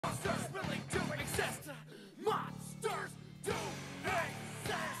exist. Monsters do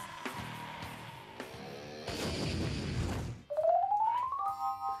exist.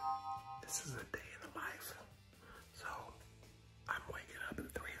 This is a day in the life. So I'm waking up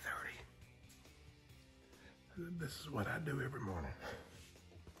at 3:30. This is what I do every morning.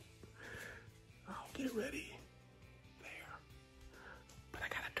 I'll get ready there. But I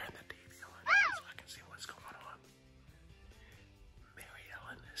gotta turn the TV on so I can see what's going on. Mary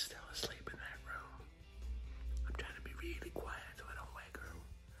Ellen is still asleep in that room. I'm trying to be really quiet so I don't wake her.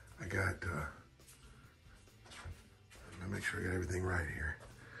 I got, let me make sure I got everything right here.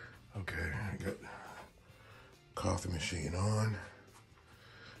 Okay, I got coffee machine on.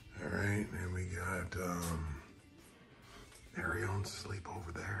 All right, and we got, Marion's asleep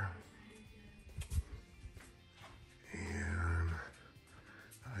over there. And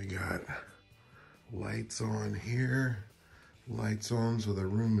I got lights on here, lights on so the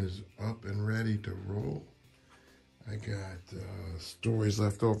room is up and ready to roll. I got stories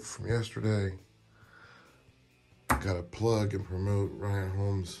left over from yesterday. Got to plug and promote Ryan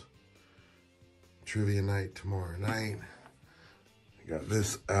Holmes' trivia night tomorrow night. I got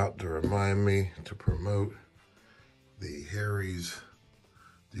this out to remind me to promote the Harry's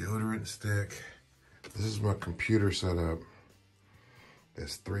deodorant stick. This is my computer setup.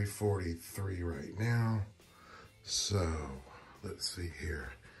 It's 3:43 right now. So let's see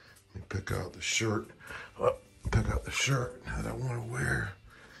here. Let me pick out the shirt. Pick out the shirt that I want to wear.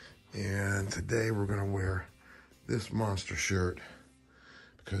 And today we're gonna wear this monster shirt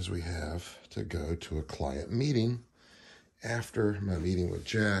because we have to go to a client meeting after my meeting with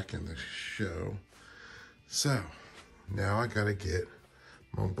Jack and the show. So now I gotta get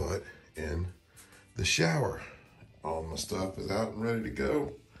my butt in the shower. All my stuff is out and ready to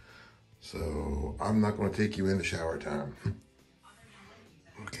go. So I'm not gonna take you into shower time.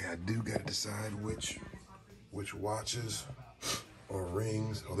 Okay, I do gotta decide which watches or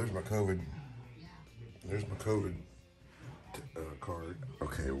rings. Oh, there's my COVID. There's my COVID card.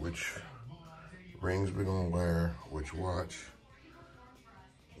 Okay, which rings we're gonna wear, which watch.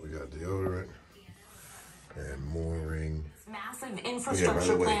 We got deodorant and more ring. Massive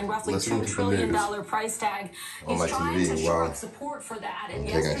infrastructure plan, roughly $2 trillion price tag. He's trying to shore up support for that. And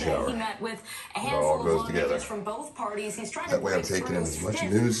yesterday he met with a handful of lawmakers from both parties. He's trying to that way I'm taking in as much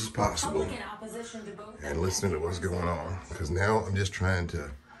news as possible and listening to what's going on. Because now I'm just trying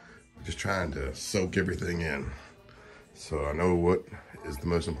to soak everything in. So I know what is the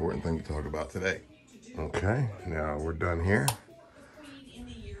most important thing to talk about today. Okay, now we're done here.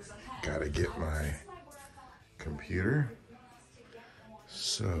 Gotta get my computer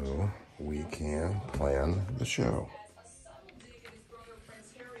so we can plan the show.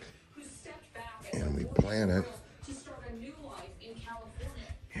 And we plan it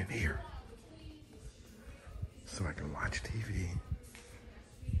in here so I can watch TV.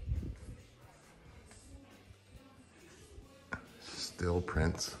 Still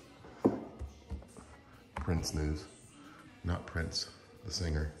Prince news, not Prince the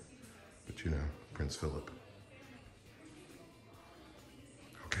singer, but you know, Prince Philip.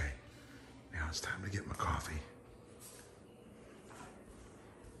 Okay, now it's time to get my coffee.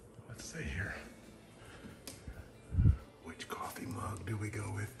 Let's see here. Which coffee mug do we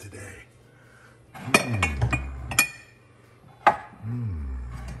go with today?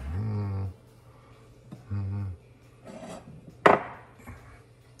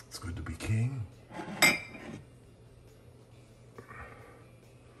 It's good to be king.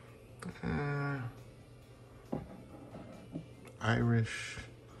 Irish.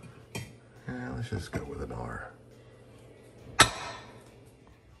 Yeah, let's just go with an R.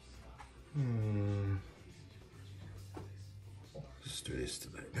 Let's do this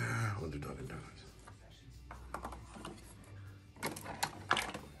today. We'll do Dunkin' Donuts.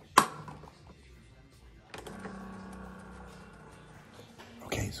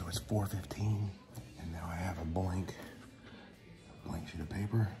 Okay, so it's 4:15, and now I have a blank sheet of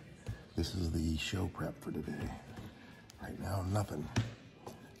paper. This is the show prep for today. Right now, nothing.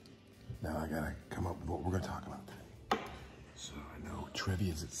 Now I gotta come up with what we're gonna talk about today. So I know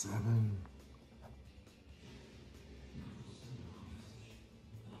trivia's at 7.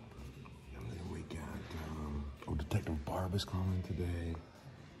 And then we got, Detective Barb is calling today.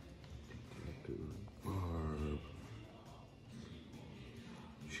 Detective Barb.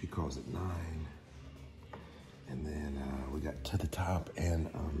 She calls at 9. And then we got To the Top and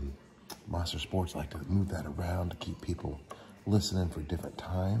Monster Sports. Like to move that around to keep people listening for different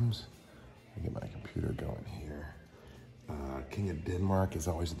times. Let me get my computer going here. King of Denmark is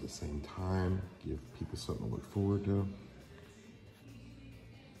always at the same time. Give people something to look forward to.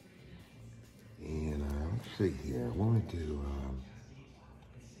 see here. What do we do?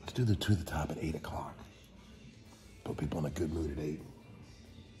 Let's do the to the top at 8 o'clock. Put people in a good mood at 8.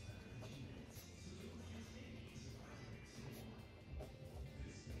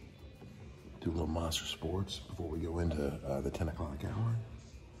 Do a little Monster Sports before we go into the 10 o'clock hour.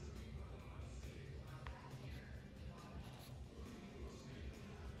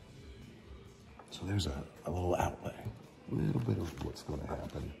 So there's a little outlay, a little bit of what's going to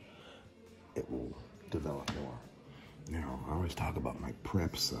happen. It will develop more. Now, I always talk about my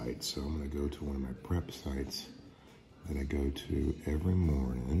prep site, so I'm going to go to one of my prep sites that I go to every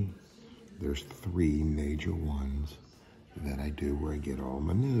morning. There's 3 major ones that I do where I get all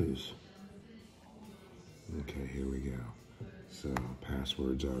my news. Okay, here we go. So,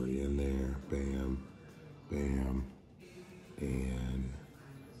 password's already in there. Bam, bam. And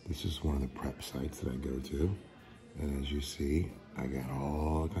this is one of the prep sites that I go to. And as you see, I got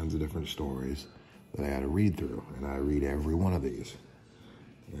all kinds of different stories that I had to read through. And I read every one of these.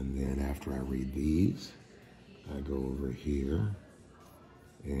 And then after I read these, I go over here.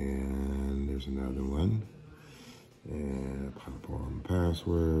 And there's another one. And I pop on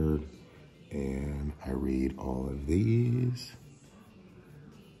password. And I read all of these.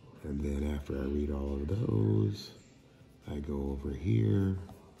 And then after I read all of those, I go over here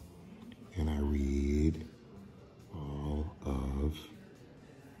and I read all of,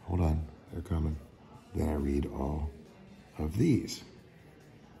 hold on, they're coming. Then I read all of these.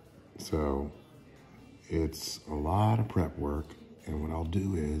 So it's a lot of prep work. And what I'll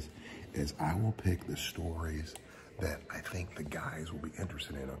do is I will pick the stories that I think the guys will be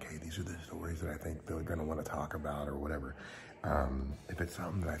interested in. Okay, these are the stories that I think they're gonna wanna talk about or whatever. If it's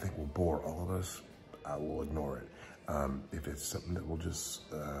something that I think will bore all of us, I will ignore it. If it's something that will just,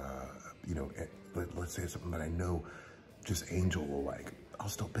 you know, let's say it's something that I know just Angel will like, I'll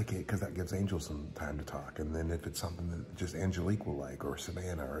still pick it because that gives Angel some time to talk. And then if it's something that just Angelique will like, or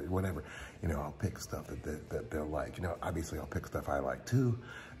Savannah or whatever, you know, I'll pick stuff that they'll like. You know, obviously I'll pick stuff I like too.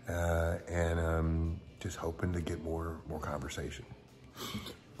 And just hoping to get more conversation.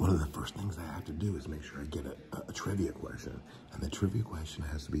 One of the first things I have to do is make sure I get a trivia question. And the trivia question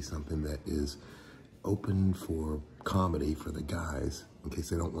has to be something that is open for comedy for the guys, in case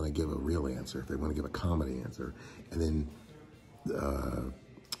they don't want to give a real answer, if they want to give a comedy answer. And then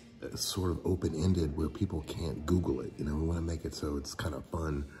sort of open-ended where people can't Google it. You know, we want to make it so it's kind of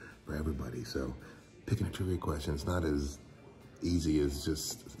fun for everybody. So picking a trivia question, it's not as easy as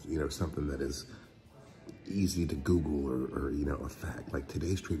just, you know, something that is easy to Google or you know, a fact. Like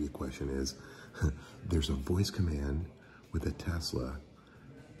today's trivia question is, there's a voice command with a Tesla.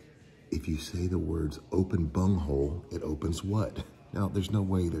 If you say the words open bunghole, it opens what? Now, there's no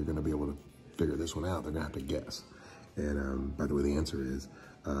way they're gonna be able to figure this one out. They're gonna have to guess. And by the way, the answer is,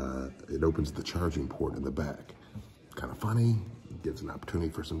 it opens the charging port in the back. Kind of funny, gives an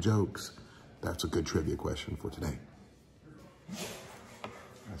opportunity for some jokes. That's a good trivia question for today.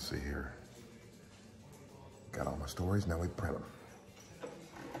 Let's see here. Got all my stories, now we print them.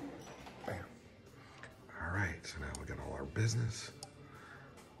 Bam. All right, so now we got all our business.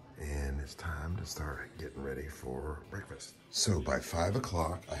 And it's time to start getting ready for breakfast. So by 5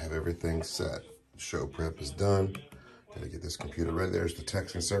 o'clock, I have everything set. Show prep is done. Gotta get this computer ready. There's the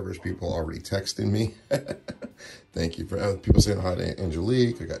texting servers. People already texting me. Thank you for people saying hi to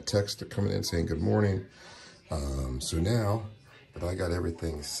Angelique. I got texts coming in saying good morning. So now that I got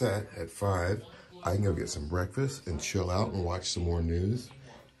everything set at 5, I can go get some breakfast and chill out and watch some more news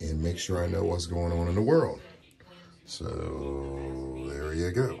and make sure I know what's going on in the world. So there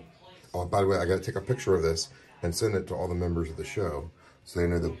you go. Oh, by the way, I got to take a picture of this and send it to all the members of the show so they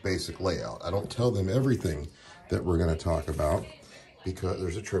know the basic layout. I don't tell them everything that we're going to talk about because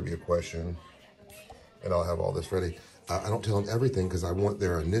there's a trivia question and I'll have all this ready. I don't tell them everything because I want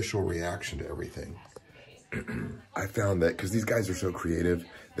their initial reaction to everything. I found that because these guys are so creative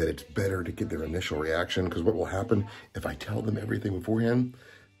that it's better to get their initial reaction, because what will happen if I tell them everything beforehand,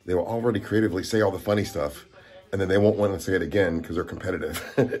 they will already creatively say all the funny stuff and then they won't want to say it again because they're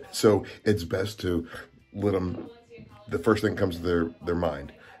competitive. So it's best to let them, the first thing comes to their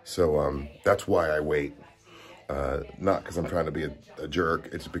mind. So that's why I wait. Not because I'm trying to be a jerk.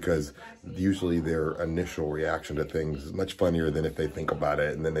 It's because usually their initial reaction to things is much funnier than if they think about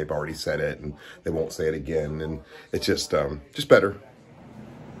it and then they've already said it and they won't say it again. And it's just better.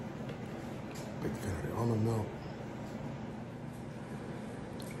 Big fan of the almond milk.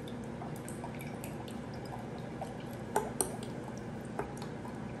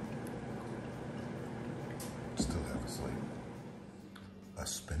 Still half asleep. A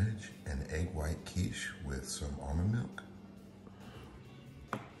spinach and egg white quiche with some almond milk.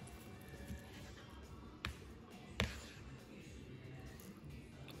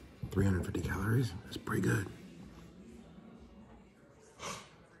 350 calories. That's pretty good.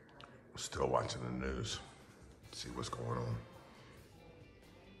 Still watching the news. See what's going on.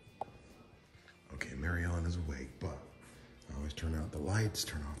 Okay, Mary Ellen is awake, but I always turn out the lights,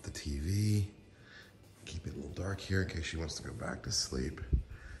 turn off the TV, keep it a little dark here in case she wants to go back to sleep.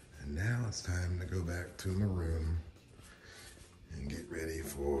 And now it's time to go back to my room and get ready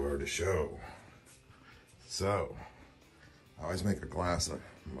for the show. So, I always make my glass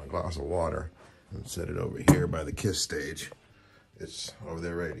of water and set it over here by the kiss stage. It's over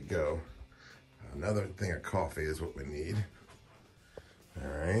there ready to go. Another thing of coffee is what we need. All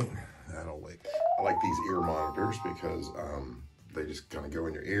right, that'll wake. I like these ear monitors because they just kind of go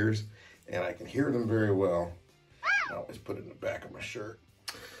in your ears and I can hear them very well. I always put it in the back of my shirt.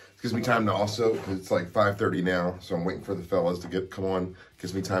 It gives me time to also, because it's like 5:30 now, so I'm waiting for the fellas to come on. It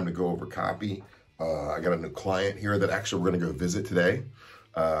gives me time to go over copy. I got a new client here that actually we're gonna go visit today.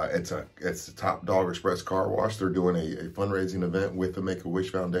 It's the Top Dog Express Car Wash. They're doing a fundraising event with the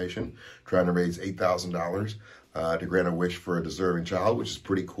Make-A-Wish Foundation, trying to raise $8,000 to grant a wish for a deserving child, which is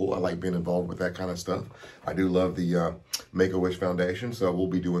pretty cool. I like being involved with that kind of stuff. I do love the Make-A-Wish Foundation, so we'll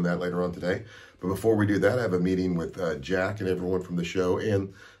be doing that later on today. But before we do that, I have a meeting with Jack and everyone from the show,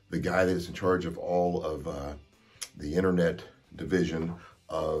 and the guy that is in charge of all of the internet division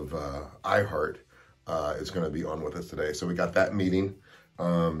of iHeart is going to be on with us today. So we got that meeting.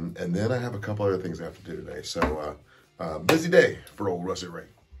 And then I have a couple other things I have to do today. So, busy day for old Rusty Ray.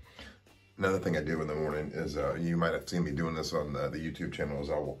 Another thing I do in the morning is, you might have seen me doing this on the YouTube channel, is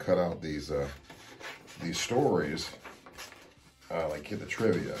I will cut out these stories, like the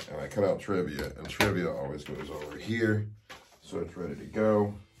trivia, and I cut out trivia, and trivia always goes over here. So it's ready to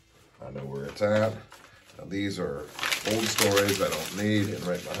go. I know where it's at. Now these are old stories I don't need, and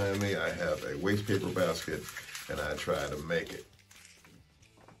right behind me, I have a waste paper basket, and I try to make it.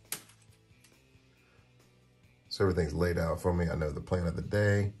 So everything's laid out for me. I know the plan of the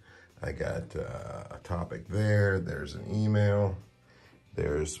day. I got a topic there. There's an email.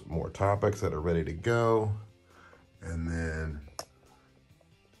 There's more topics that are ready to go. And then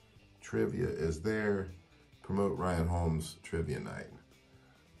trivia is there. Promote Ryan Holmes Trivia Night.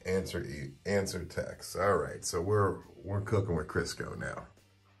 Answer text. All right, so we're cooking with Crisco now.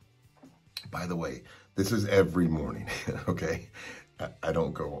 By the way, this is every morning, okay? I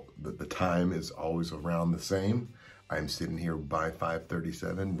don't go, the time is always around the same. I'm sitting here by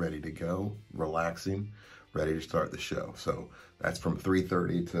 5:37, ready to go, relaxing, ready to start the show. So that's from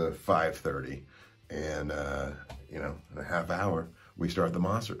 3:30 to 5:30. And, you know, in a half hour, we start the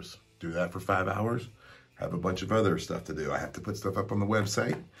Monsters. Do that for 5 hours, have a bunch of other stuff to do. I have to put stuff up on the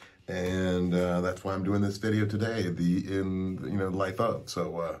website. And that's why I'm doing this video today, life of,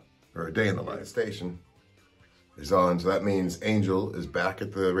 so, or a day in the life. Station is on, so that means Angel is back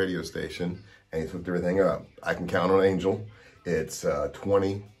at the radio station and he's hooked everything up. I can count on Angel. It's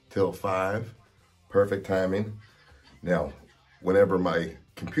 20 till 5, perfect timing. Now, whenever my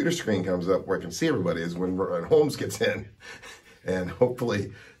computer screen comes up where I can see everybody is when Ryan Holmes gets in. And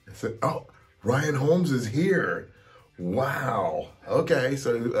hopefully, I said, oh, Ryan Holmes is here. Wow. Okay,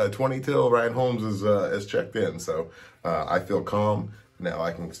 so 20 till Ryan Holmes is checked in. So I feel calm. Now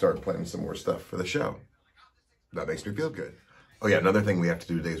I can start planning some more stuff for the show. That makes me feel good. Oh yeah, another thing we have to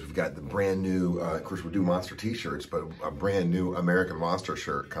do today is we've got the brand new, of course we'll do Monster t-shirts, but a brand new American Monster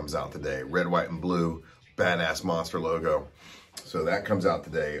shirt comes out today. Red, white, and blue, badass Monster logo. So that comes out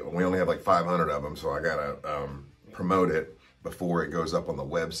today. We only have like 500 of them, so I gotta promote it before it goes up on the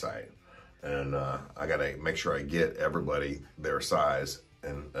website. And I gotta make sure I get everybody their size,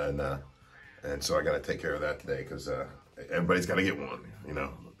 and so I gotta take care of that today because everybody's gotta get one, you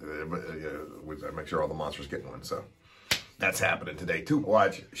know. I make sure all the Monsters get one, so that's happening today too.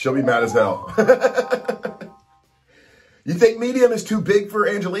 Watch, she'll be mad as hell. You think medium is too big for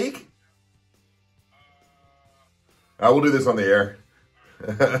Angelique? I will do this on the air.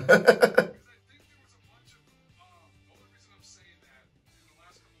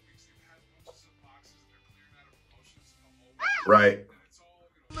 Right.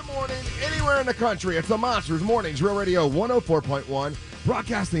 In the morning, anywhere in the country, it's the Monsters Mornings Real Radio 104.1,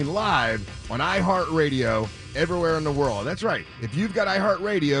 broadcasting live on iHeartRadio everywhere in the world. That's right. If you've got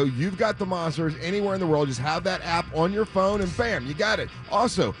iHeartRadio, you've got the Monsters anywhere in the world. Just have that app on your phone and bam, you got it.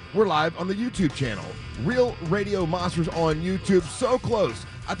 Also, we're live on the YouTube channel. Real Radio Monsters on YouTube. So close.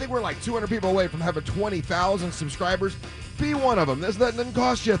 I think we're like 200 people away from having 20,000 subscribers. Be one of them. That doesn't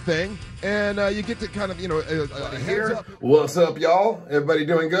cost you a thing. And you get to kind of, you know, here. What's up, y'all? Everybody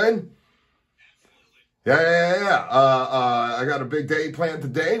doing good? Yeah. I got a big day planned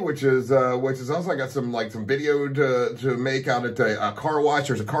today, which is also I got some video to make out at a car wash.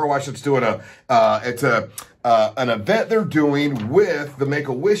 There's a car wash that's doing an event they're doing with the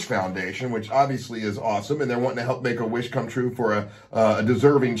Make-A-Wish Foundation, which obviously is awesome, and they're wanting to help make a wish come true for a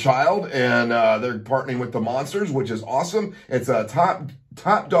deserving child, and they're partnering with the Monsters, which is awesome. It's a Top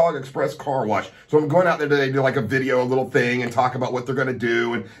Dog Express car wash. So I'm going out there today to do like a video, a little thing, and talk about what they're going to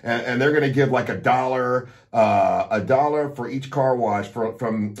do, and they're going to give like $1 for each car wash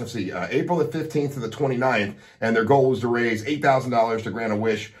from let's see, April the 15th to the 29th, and their goal is to raise $8,000 to grant a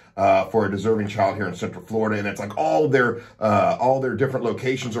wish for a deserving child here in Central Florida. And it's like all their different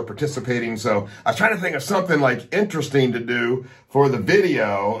locations are participating. So I was trying to think of something like interesting to do for the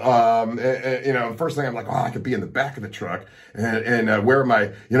video. You know, first thing I'm like, oh, I could be in the back of the truck and wear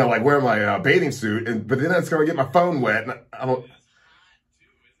my, wear my bathing suit. But then it's going to get my phone wet. And I don't.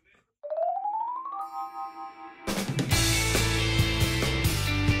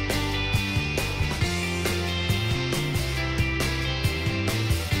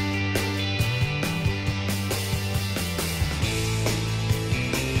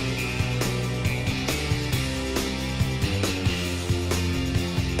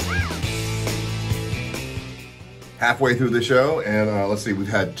 Halfway through the show, and let's see, we've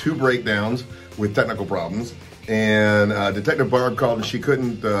had 2 breakdowns with technical problems, and Detective Barb called and she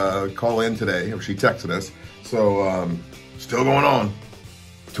couldn't call in today, or she texted us, so still going on.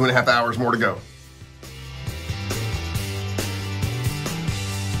 2.5 hours more to go.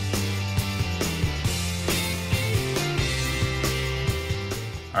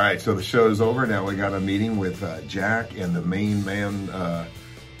 All right, so the show is over. Now we got a meeting with Jack and the main man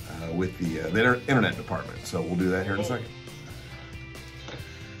with the internet department. So we'll do that here in a second.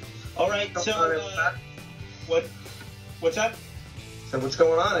 All right, so what's up? So what's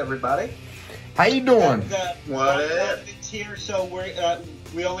going on, everybody? How you doing? It's here, so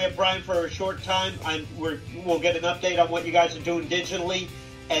we only have Brian for a short time. We'll get an update on what you guys are doing digitally,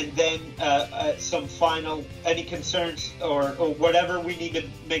 and then some final any concerns or whatever we need to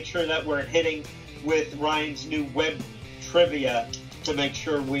make sure that we're hitting with Ryan's new web trivia to make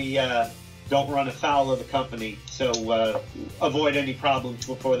sure we don't run afoul of the company, so avoid any problems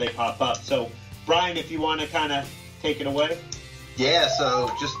before they pop up. So, Brian, if you want to kind of take it away. Yeah, so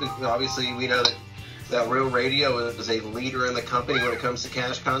just obviously we know that Real Radio is a leader in the company when it comes to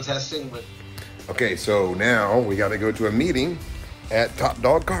cash contesting. Okay, so now we got to go to a meeting at Top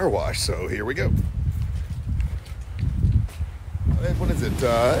Dog Car Wash, so here we go. What is it?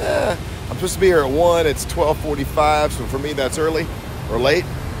 I'm supposed to be here at 1. It's 12:45, so for me that's early. Or late,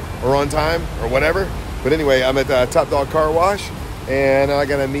 or on time, or whatever. But anyway, I'm at Top Dog Car Wash, and I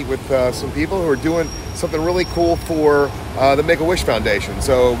got to meet with some people who are doing something really cool for the Make-A-Wish Foundation.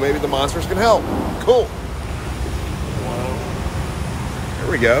 So maybe the Monsters can help. Cool. Here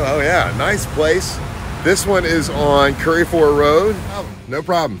we go. Oh yeah, nice place. This one is on Curry Ford Road. Oh, no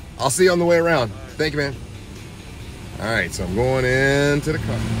problem. I'll see you on the way around. Thank you, man. All right, so I'm going into the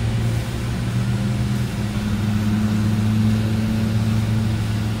car.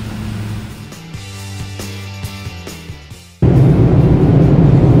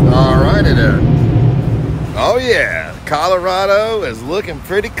 Oh yeah, Colorado is looking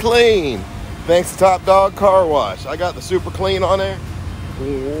pretty clean. Thanks to Top Dog Car Wash. I got the super clean on there.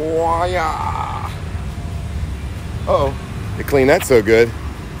 Uh-oh, you cleaned that so good.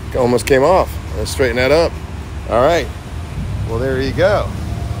 It almost came off. Let's straighten that up. All right, well there you go.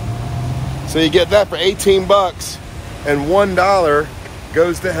 So you get that for 18 bucks, and $1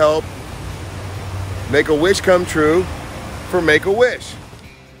 goes to help make a wish come true for Make-A-Wish.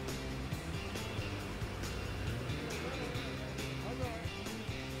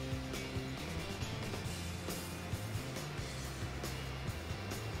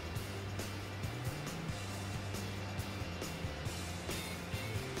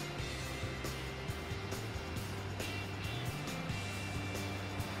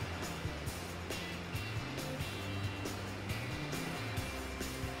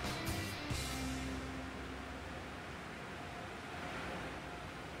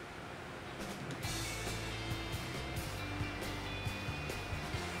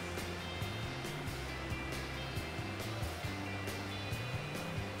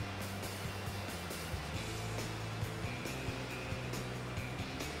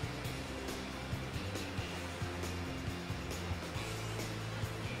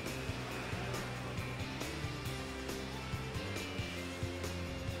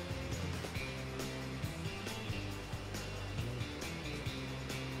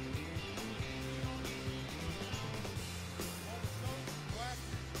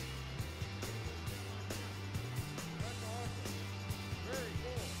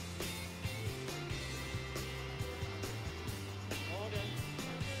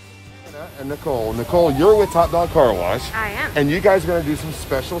 And Nicole. Nicole, you're with Top Dog Car Wash. I am. And you guys are going to do some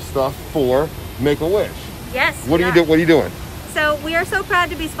special stuff for Make-A-Wish. Yes. What are you doing? So we are so proud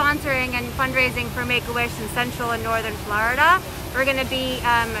to be sponsoring and fundraising for Make-A-Wish in Central and Northern Florida. We're going to be,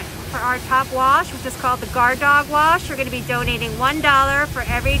 for our top wash, which is called the Guard Dog Wash, we're going to be donating $1 for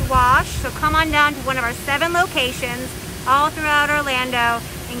every wash. So come on down to one of our 7 locations all throughout Orlando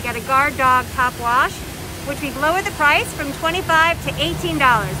and get a Guard Dog top wash, which we've lowered the price from $25 to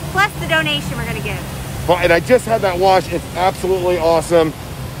 $18, plus the donation we're going to give. Well, and I just had that wash. It's absolutely awesome.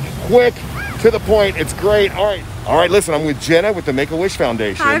 Quick, to the point. It's great. All right, listen, I'm with Jenna with the Make-A-Wish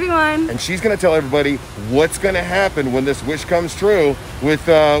Foundation. Hi, everyone. And she's going to tell everybody what's going to happen when this wish comes true with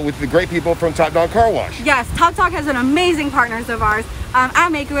the great people from Top Dog Car Wash. Yes, Top Dog has been amazing partners of ours. At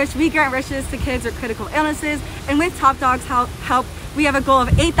Make-A-Wish, we grant wishes to kids with critical illnesses. And with Top Dog's help, we have a goal of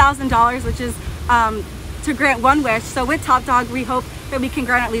 $8,000, which is to grant one wish. So with Top Dog, we hope that we can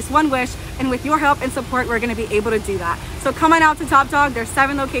grant at least one wish. And with your help and support, we're going to be able to do that. So come on out to Top Dog. There's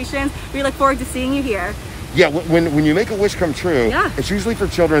 7 locations. We look forward to seeing you here. Yeah, when you make a wish come true, it's usually for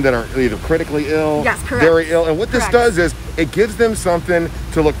children that are either critically ill, very ill. And what this does is it gives them something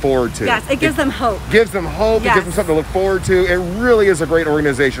to look forward to. Yes, it gives them hope. Gives them hope. It gives them something to look forward to. It really is a great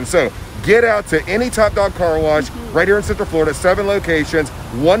organization. So get out to any Top Dog Car Wash right here in Central Florida, 7 locations.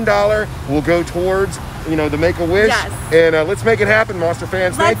 $1 will go towards, the Make-A-Wish. Yes. And let's make it happen, Monster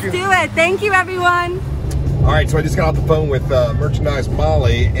fans. Thank you. Let's do it. Thank you, everyone. All right, so I just got off the phone with Merchandise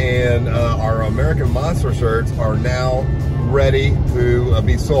Molly, and our American Monster shirts are now ready to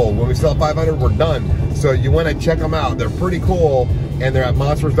be sold. When we sell 500, we're done. So you want to check them out. They're pretty cool, and they're at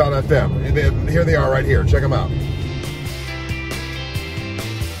monsters.fm. Here they are right here. Check them out.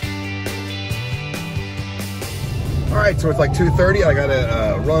 All right, so it's like 2:30. I got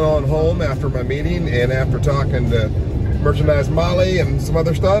to run on home after my meeting and after talking to Merchandise Molly and some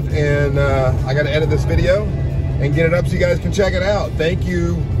other stuff, and I got to edit this video and get it up so you guys can check it out. Thank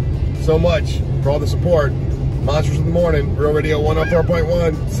you so much for all the support. Monsters in the Morning, Real Radio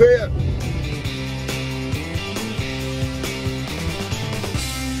 104.1. See ya.